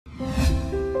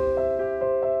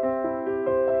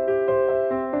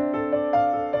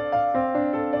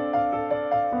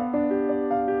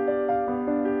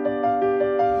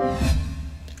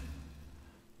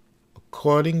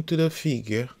according to the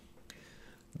figure,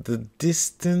 the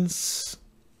distance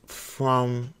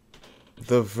from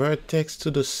the vertex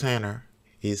to the center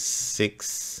is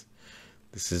 6.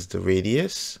 This is the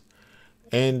radius.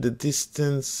 And the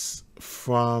distance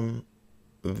from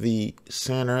the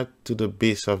center to the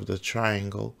base of the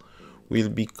triangle will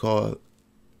be called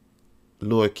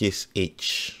lowercase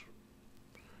h.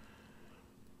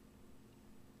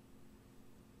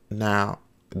 Now,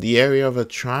 the area of a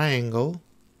triangle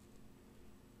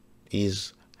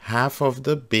is half of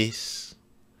the base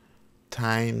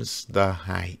times the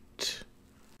height.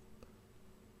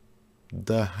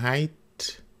 The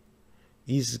height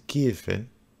is given,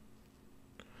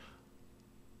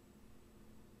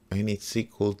 and it's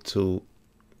equal to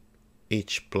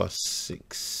h plus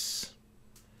 6.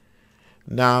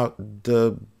 Now,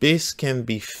 the base can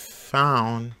be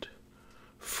found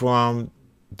from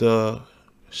the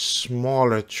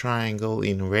smaller triangle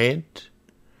in red,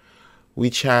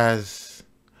 which has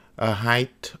a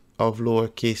height of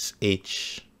lowercase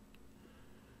h,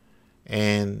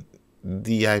 and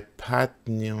the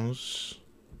hypotenuse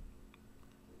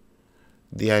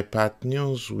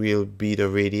will be the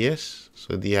radius,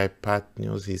 so the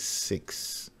hypotenuse is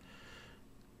 6.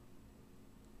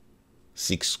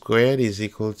 6 squared is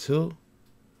equal to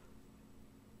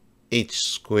h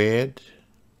squared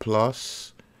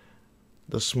plus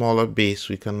the smaller base,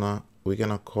 we're gonna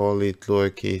call it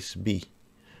lowercase b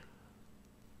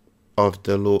of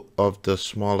the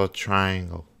smaller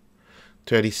triangle.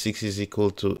 36 is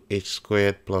equal to h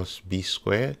squared plus b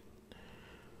squared.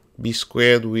 B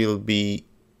squared will be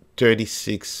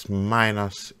 36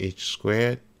 minus h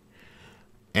squared,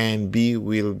 and b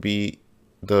will be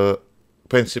the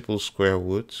principal square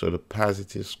root, so the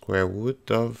positive square root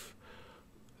of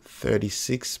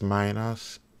 36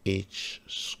 minus h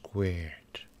squared.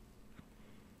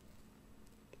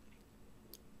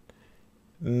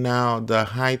 Now, the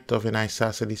height of an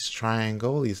isosceles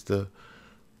triangle is the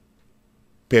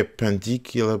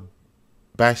perpendicular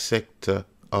bisector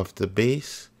of the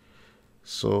base.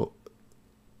 So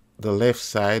the left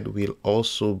side will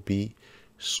also be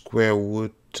square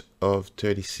root of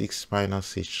 36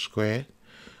 minus h squared.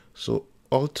 So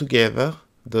altogether,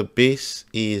 the base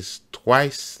is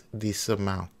twice this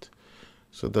amount.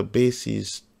 So the base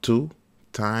is 2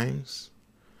 times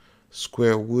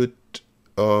square root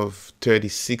of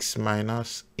 36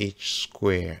 minus h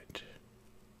squared.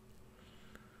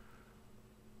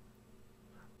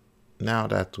 Now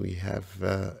that we have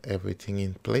everything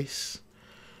in place,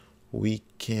 we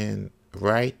can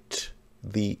write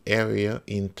the area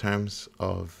in terms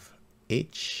of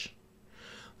h,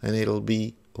 and it'll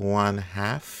be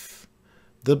 1/2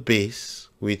 the base,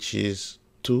 which is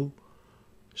 2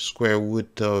 square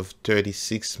root of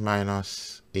 36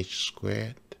 minus h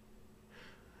squared,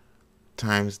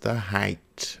 times the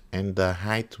height, and the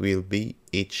height will be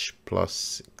h plus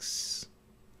 6.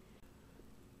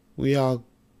 We are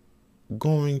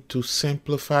going to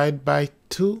simplify it by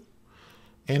 2,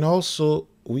 and also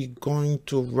we're going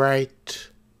to write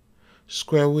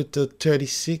square root of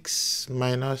 36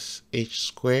 minus h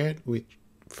squared with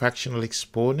fractional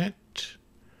exponent.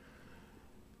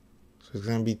 So it's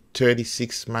going to be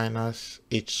 36 minus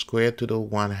h squared to the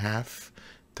 1/2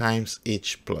 times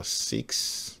h plus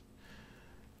 6.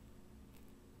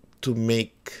 To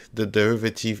make the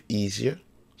derivative easier,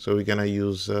 so we're going to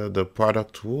use the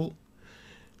product rule.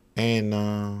 And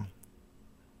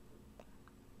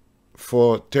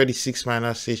for 36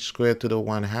 minus h squared to the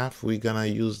 1/2, we're going to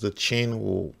use the chain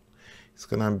rule. It's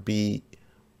going to be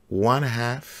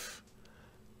 1/2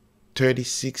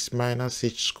 36 minus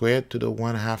h squared to the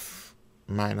 1/2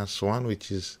 minus 1, which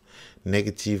is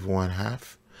negative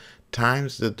 1/2,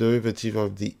 times the derivative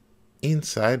of the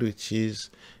inside, which is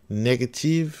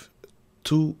negative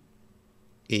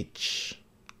 2h,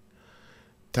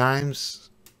 times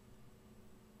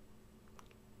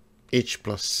h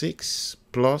plus 6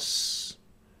 plus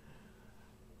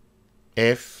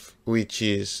f, which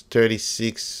is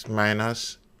 36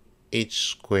 minus h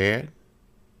squared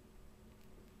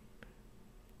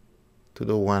to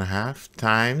the 1/2,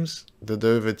 times the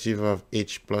derivative of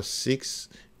h plus 6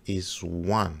 is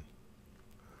 1.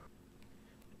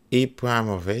 A prime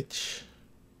of h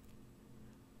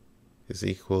is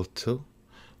equal to,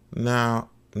 now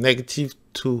negative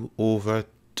 2 over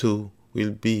 2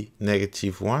 will be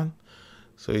negative 1.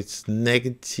 So it's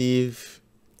negative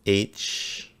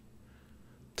h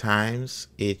times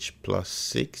h plus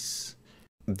 6.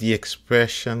 The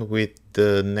expression with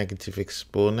the negative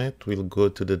exponent will go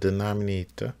to the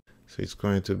denominator. So it's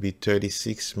going to be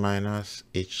 36 minus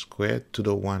h squared to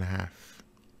the 1/2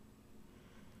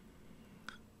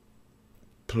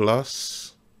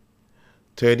 plus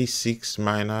 36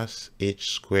 minus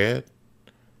h squared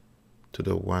to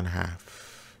the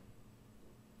 1/2.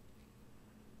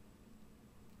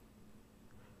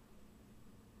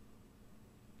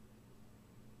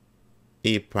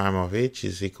 A prime of h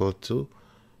is equal to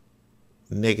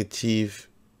negative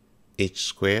h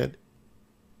squared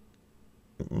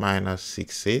minus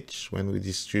 6h when we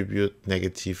distribute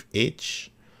negative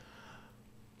h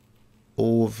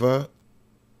over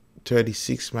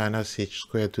 36 minus h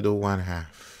squared to the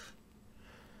 1/2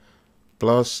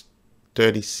 plus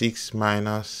 36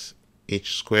 minus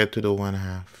h squared to the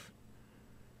 1/2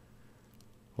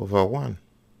 over 1.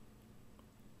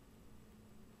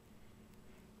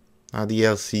 Now the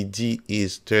LCD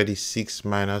is 36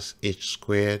 minus h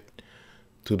squared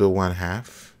to the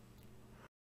 1/2.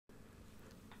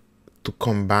 To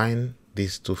combine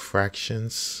these two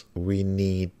fractions, we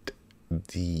need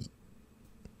the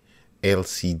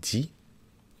LCD.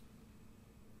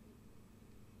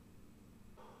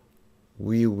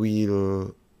 We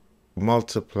will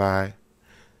multiply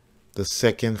the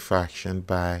second fraction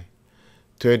by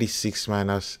 36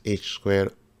 minus h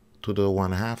squared to the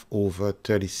 1/2 over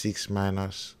 36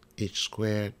 minus h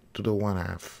squared to the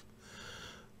 1/2.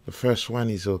 The first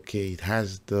one is okay. It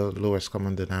has the lowest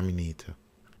common denominator.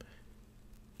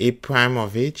 A prime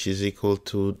of h is equal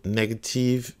to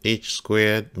negative h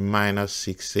squared minus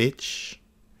 6h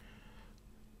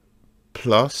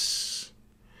plus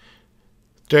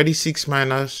 36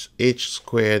 minus h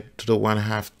squared to the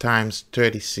 1/2 times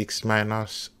 36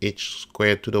 minus h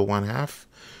squared to the 1/2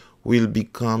 will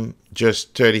become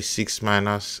just 36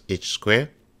 minus h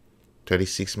squared.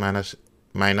 36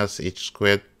 minus h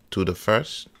squared to the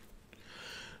first.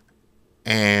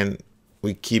 And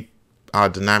we keep our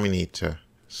denominator.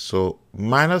 So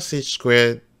minus h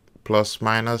squared plus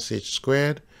minus h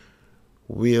squared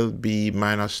will be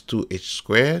minus 2h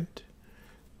squared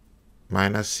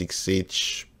minus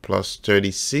 6h plus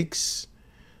 36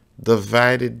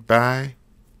 divided by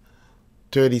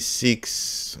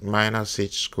 36 minus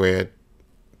h squared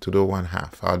to the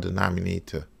 1/2, our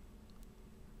denominator.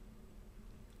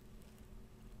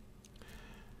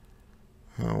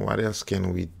 What else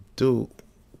can we do?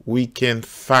 We can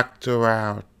factor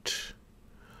out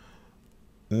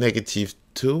negative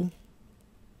 2.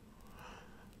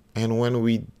 And when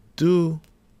we do,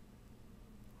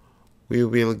 we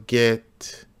will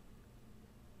get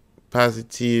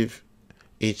positive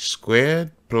h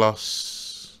squared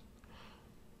plus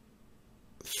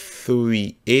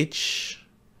 3h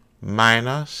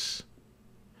minus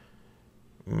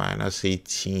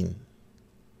 18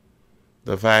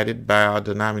 divided by our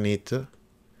denominator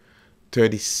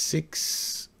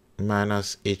 36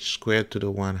 minus h squared to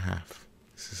the 1/2.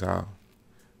 This is our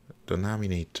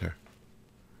denominator.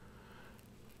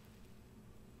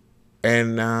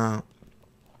 And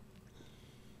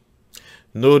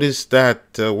notice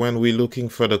that when we're looking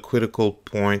for the critical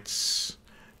points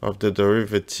of the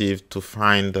derivative to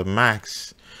find the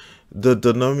max, the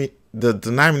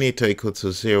denominator equal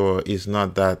to 0 is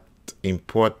not that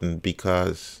important,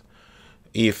 because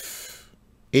if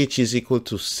h is equal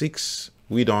to 6,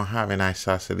 we don't have an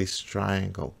isosceles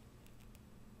triangle.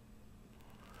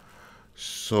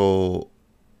 So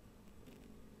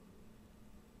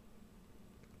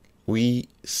we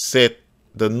set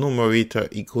the numerator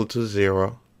equal to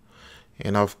 0,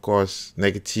 and of course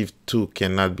negative 2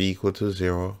 cannot be equal to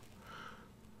 0.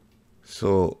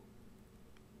 So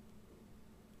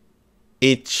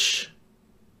h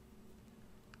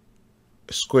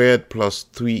squared plus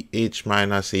 3h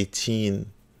minus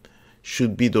 18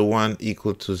 should be the one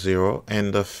equal to 0,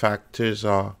 and the factors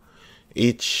are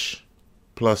h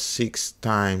plus 6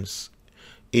 times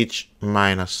h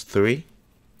minus 3.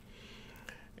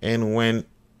 And when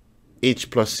h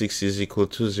plus 6 is equal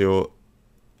to 0,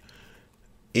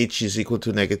 h is equal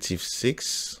to negative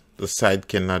 6. The side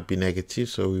cannot be negative,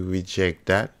 so we reject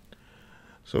that.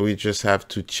 So we just have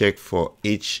to check for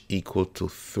h equal to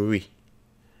 3.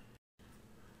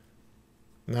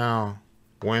 Now,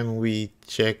 when we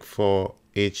check for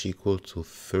h equal to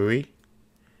 3,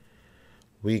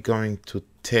 we're going to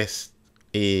test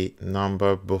a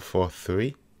number before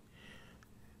 3.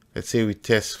 Let's say we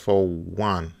test for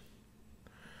 1.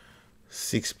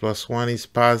 6 plus 1 is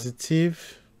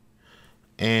positive,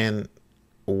 and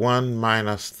 1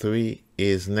 minus 3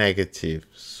 is negative.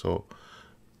 So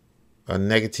a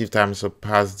negative times a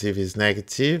positive is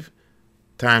negative,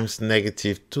 times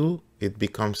negative 2, it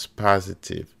becomes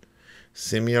positive.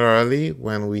 Similarly,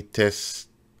 when we test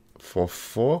for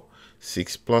 4,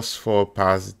 6 plus 4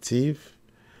 positive,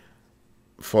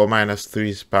 4 minus 3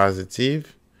 is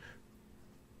positive,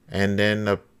 and then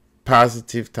a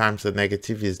positive times the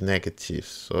negative is negative.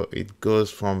 So it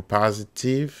goes from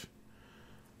positive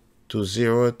to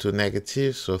 0 to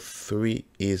negative. So 3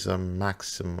 is a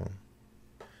maximum.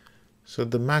 So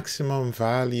the maximum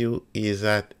value is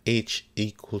at h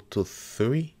equal to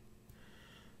 3.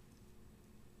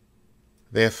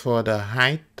 Therefore, the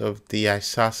height of the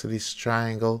isosceles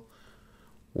triangle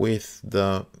with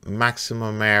the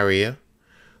maximum area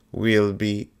will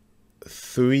be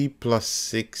 3 plus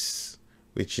 6,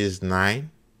 which is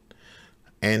 9.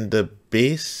 And the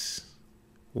base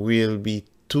will be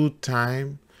 2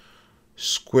 times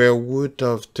square root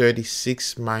of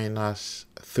 36 minus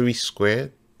 3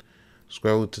 squared.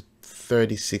 Square root of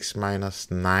 36 minus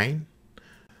 9.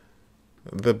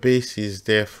 The base is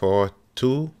therefore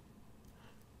 2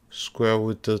 square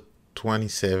root of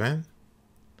 27.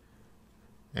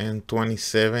 And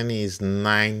 27 is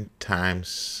 9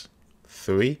 times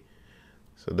 3.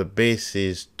 So the base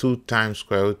is 2 times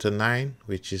square root of 9,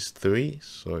 which is 3.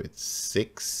 So it's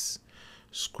 6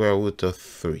 square root of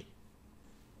 3.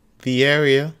 The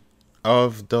area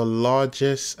of the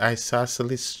largest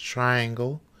isosceles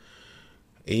triangle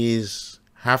is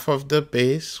half of the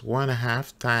base,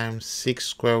 1/2 times 6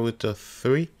 square root of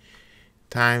 3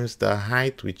 times the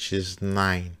height, which is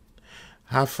 9.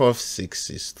 Half of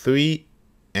 6 is 3,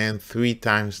 and 3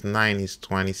 times 9 is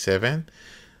 27.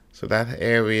 So that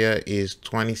area is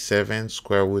 27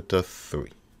 square root of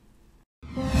 3.